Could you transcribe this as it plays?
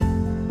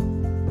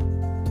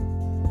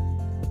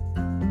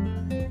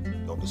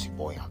This your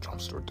boy, I'm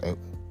Trumpster.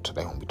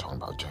 Today we'll be talking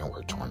about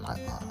January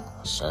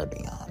 29th,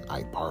 Saturday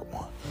night, part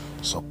 1.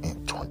 So,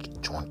 in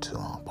 2022,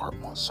 part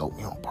 1. So,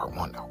 we on part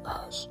 1 now,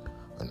 guys.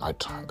 At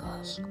nighttime,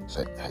 guys.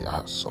 Say, hey,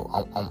 guys, so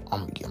I'm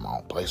gonna be getting my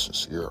own place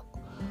this year.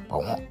 I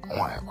want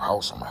to have a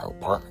house, I'm gonna have an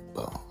apartment,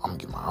 but I'm gonna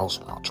get my house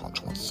around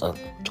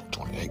 2027,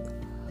 2028.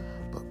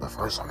 But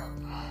first, I'm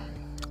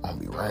gonna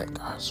be renting,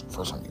 guys.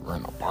 First, I'm gonna be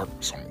renting an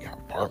apartment, so I'm gonna get an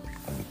apartment.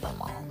 I'm gonna be paying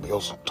my own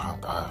bills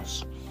sometime,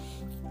 guys.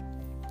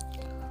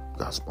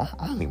 Guys, I'm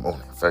gonna be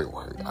moving in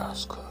February,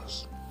 guys,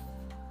 because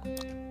I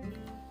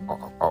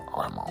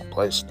have my own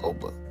place, though,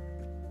 but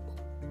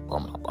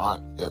I'm not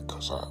buying it yet,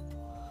 because I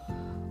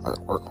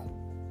gotta work on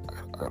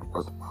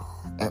my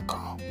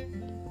income.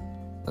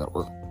 I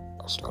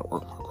still gotta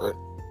work on my credit.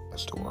 I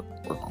still work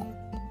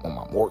on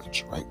my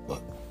mortgage, right?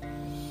 But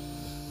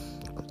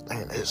the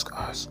thing is,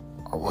 guys,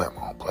 I will have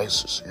my own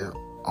place this year.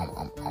 I'm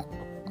gonna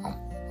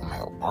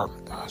have an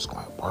apartment, guys. I'm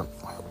gonna have an apartment.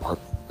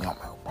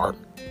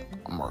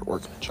 I'm already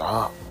working a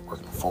job,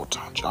 working a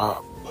full-time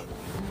job, but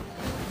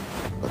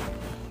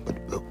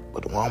the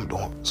one I'm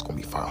doing, it's gonna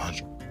be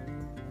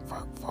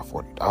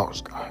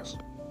 $540, guys.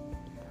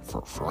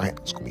 For rent,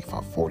 it's gonna be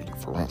 $540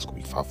 for rent. It's gonna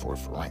be $540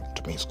 for rent.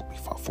 To me, it's gonna be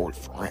 $540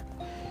 for rent.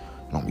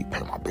 And I'm gonna be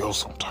paying my bills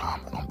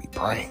sometime, and I'm gonna be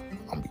praying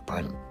to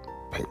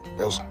pay the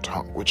bills on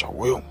time, which I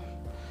will.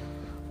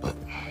 But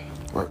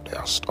every day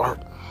I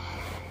start,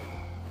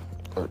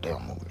 every day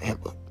I'm moving in,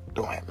 but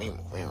don't have me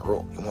move in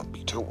real. It won't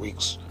be 2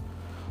 weeks.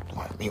 Don't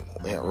have me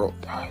move in real,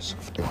 guys.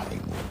 If they want me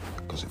move,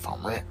 because if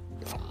I'm rent,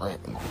 I'm gonna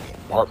be in an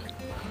apartment.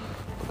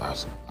 But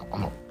guys,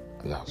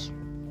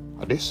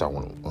 I did say I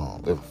want to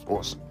live in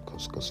Florida,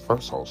 because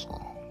first I was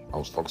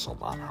focused on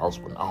buying a house,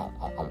 but now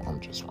I'm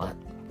just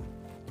renting.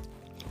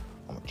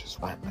 I'm just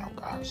rent now,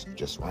 guys.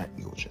 Just rent.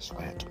 You was just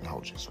rent to me. I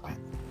was just rent.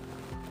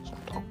 So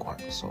I'm talking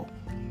quiet. So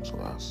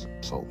guys.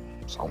 So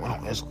I went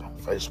on Instagram,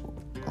 Facebook.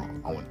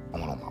 I went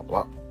on my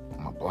block.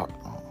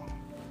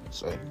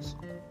 Settings.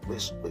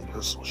 Basically,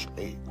 her social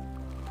media.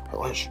 I'm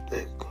glad she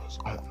did, because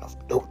I don't want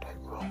nothing to do with that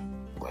girl.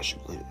 I'm glad she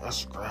deleted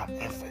Instagram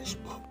and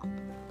Facebook.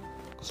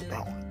 Because if I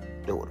don't want to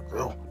deal with a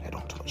girl that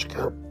don't too much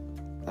care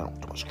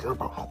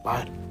about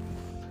nobody,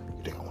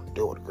 you think I want to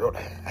deal with a girl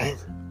that had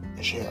anger?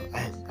 And she had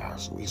anger,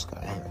 guys. At least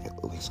got angry.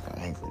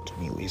 To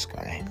me, at least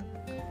got angry.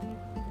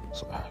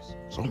 So, guys,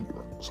 I'm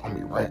gonna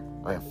be rent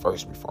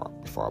first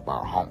before I buy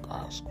a home,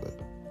 guys. But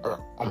I'm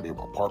gonna be in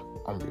my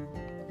apartment. I'm gonna be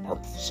in my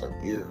apartment for 7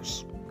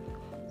 years.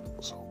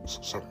 So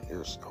 7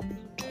 years, that'll be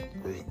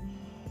 23.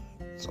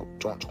 So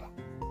 2020.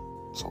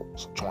 So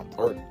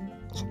 2030.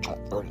 So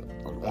 2030,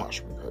 31, I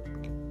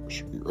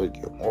should be ready to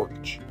get a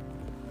mortgage.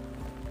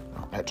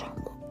 Around that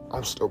time, but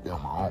I'm still be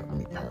on my own. Gonna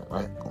be paying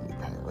rent. To me, I'm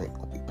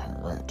gonna be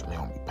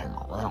paying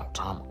my rent on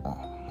time.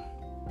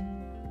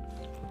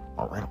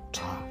 My rent on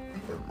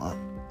time every month.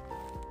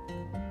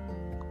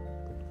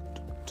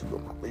 To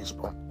get my lease,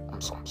 but I'm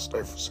gonna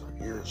stay for 7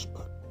 years,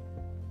 but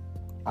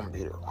I'm gonna be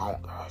there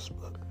long, guys.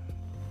 But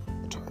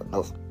until I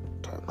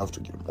have enough to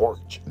get a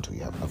mortgage. Until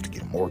you have enough to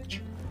get a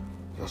mortgage.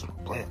 That's my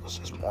plan. Because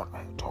this morning I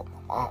had talked to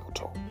my mom. I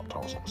told her I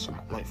was gonna send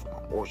my money for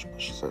my mortgage,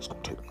 but she said it's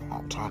gonna take me a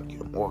long time to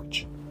get a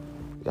mortgage.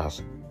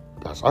 Guys,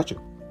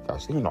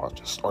 even though I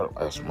just started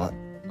last month,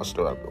 I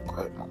still gotta build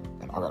credit,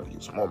 and I gotta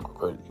use more of my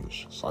credit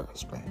usage. So I gotta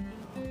spend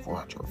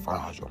 $400 or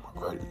 $500 on my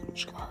credit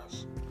usage,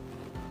 guys.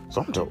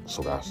 So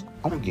guys,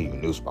 I'm gonna give you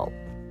news about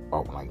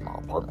when I get my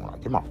apartment. When I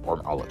get my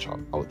apartment, I'll let you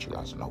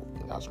guys know.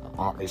 Guys, my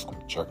mom is gonna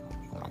be checking on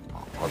me when I get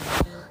my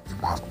apartment. Your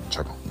mom's gonna be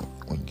checking on you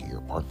when you get your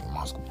apartment. Your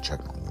mom's gonna be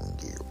checking on you when you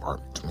get your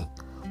apartment. To me,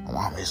 my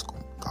mom is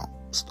gonna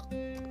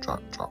try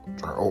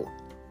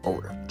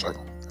over there, check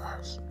on me,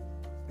 guys.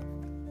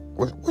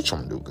 Which I'm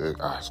gonna do good,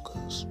 guys,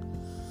 because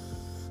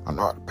I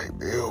know how to pay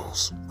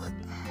bills, but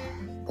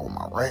for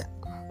my rent,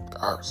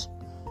 guys,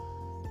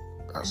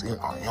 even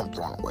though I am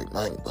throwing away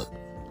money, but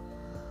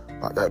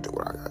I gotta do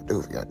what I gotta do.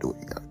 If you gotta do what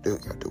you gotta do, you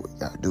gotta do what you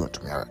gotta do. And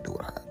to me, I gotta do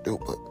what I gotta do,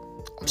 but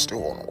I'm still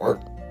going to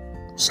work.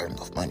 I'm saving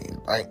enough money in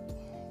the bank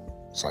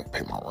so I can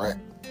pay my rent.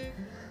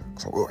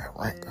 So I will have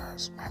rent,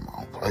 guys. I have my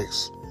own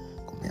place.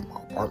 I'm gonna be in my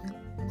apartment,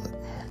 but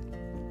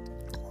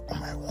I'm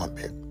gonna have one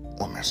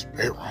master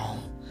bedroom.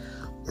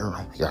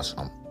 Yes,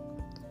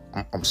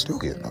 I'm still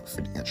getting a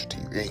 50-inch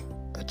TV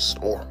at the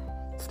store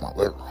for my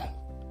living room.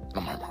 And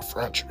I'm having my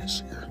furniture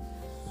this year.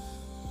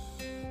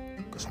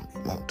 Because I'm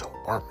going to moving to an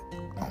apartment. I'm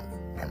going to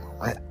be paying my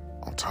rent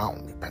on time. I'm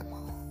going to be paying my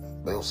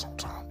bills on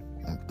time.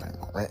 I'm going to be paying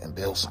my rent and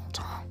bills on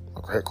time.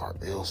 My credit card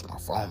bills, my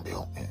phone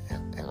bill,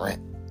 and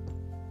rent.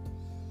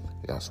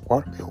 Yes,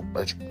 water bill,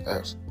 electric,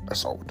 gas.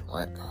 That's all with the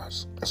rent,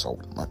 guys. That's all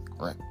with the money,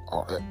 rent,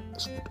 all that.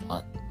 That's with the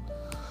rent.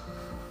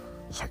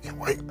 So I can't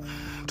wait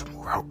to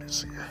move out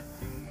this year.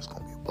 It's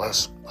gonna be a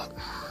blessing. But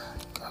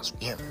guys,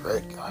 getting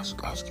ready, guys.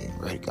 Guys, getting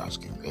ready. Guys,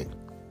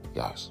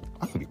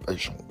 I'm gonna be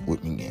patient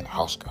with me getting a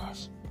house,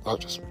 guys. I'll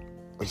just at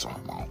least I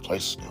have my own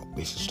place still. At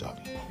least it's still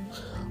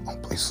my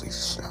own place. At least it's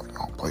still my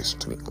own place.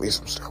 To me, at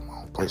least I'm still in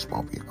my own place.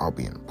 But I'll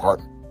be in an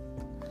apartment.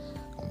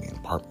 I'll be in an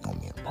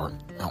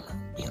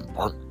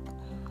apartment.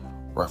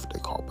 Or if they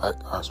call back,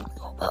 guys, when they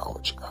call back, I'll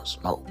let you guys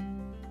know.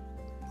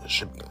 it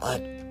should be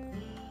Monday.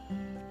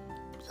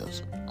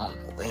 Because I'm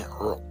moving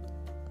early.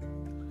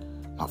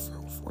 Not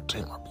February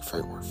 14th, might be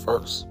February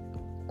 1st.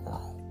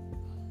 Or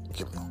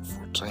give me on the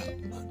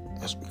 14th,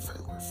 but it should be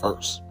February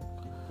 1st.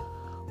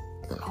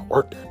 You know, I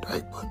work that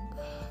day, but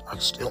I can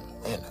still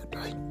move in that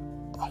day.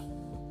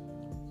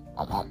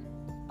 My mom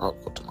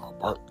probably go to my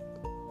apartment.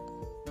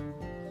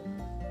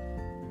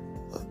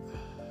 But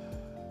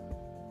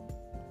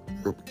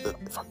it would be good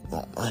if I could go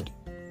on Monday.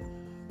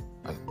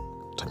 I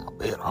can take my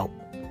bed out.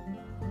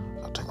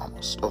 I take all my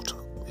stuff to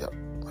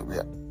maybe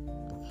I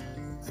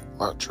make a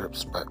lot of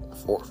trips back and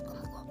forth. I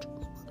make a lot of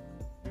trips.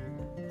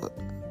 But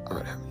I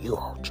gotta have you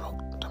all truck.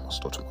 Take my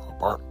stuff to my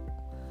apartment.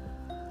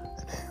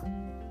 And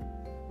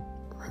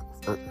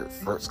then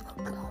first I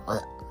gotta pay my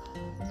rent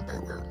and pay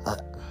every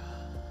month.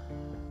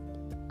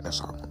 That's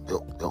how I'm gonna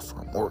build for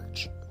a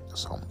mortgage.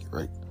 That's how I'm gonna get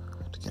ready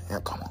to get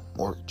income on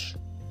mortgage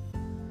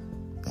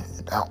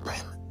and down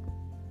payment.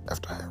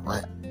 After I have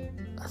rent,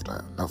 after I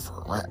have enough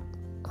for rent,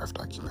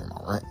 after I keep paying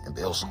my rent and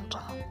bills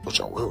sometime,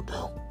 which I will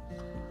do.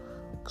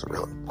 Cause I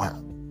really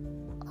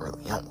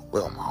am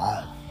well on my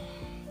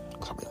own.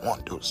 Cause I've been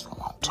wanting to do this for a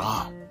long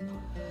time.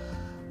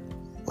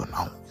 But now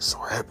I'm gonna be so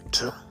happy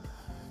too.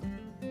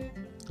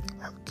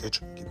 Have a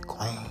kitchen, keep it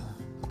clean,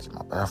 keep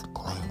my bathroom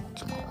clean,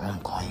 keep my room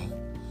clean.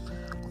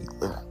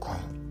 Living room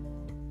clean.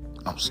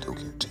 And I'm still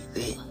getting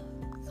TV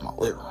in my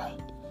living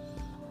room.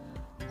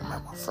 I'm gonna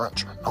have my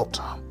furniture in no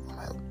time. I'm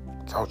gonna have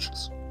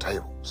couches,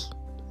 tables,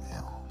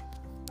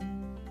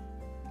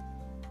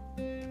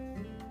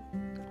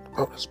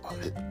 Oh, that's about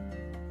it.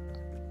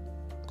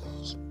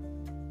 Cause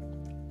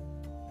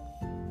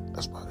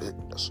that's about it.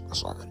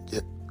 That's all I gotta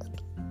get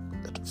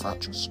at the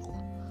furniture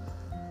store.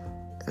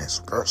 And then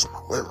some curtains in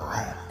my living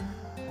room.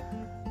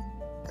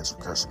 And some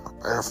curtains in my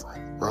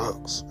bathroom,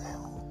 rugs,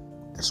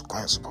 and some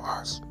cleaning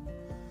supplies.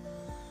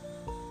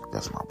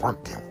 That's my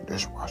apartment came with a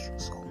dishwasher,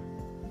 so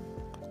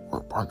what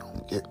apartment I'm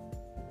gonna get,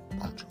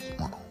 I'm just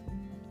one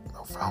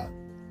on found,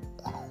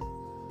 one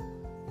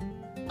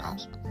on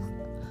thousand.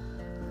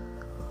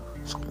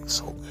 It's gonna be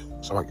so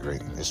good. So I get ready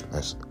to get this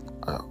mess.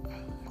 I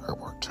got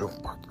part 2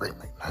 and part 3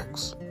 make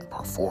next, and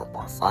part 4 and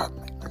part 5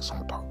 make next.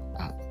 I'm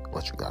gonna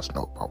let you guys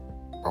know about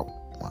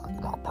when I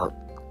get my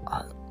apartment.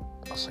 Alright,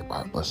 I'll say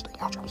bye. Blessed day.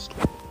 Y'all try to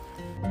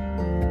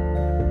stay.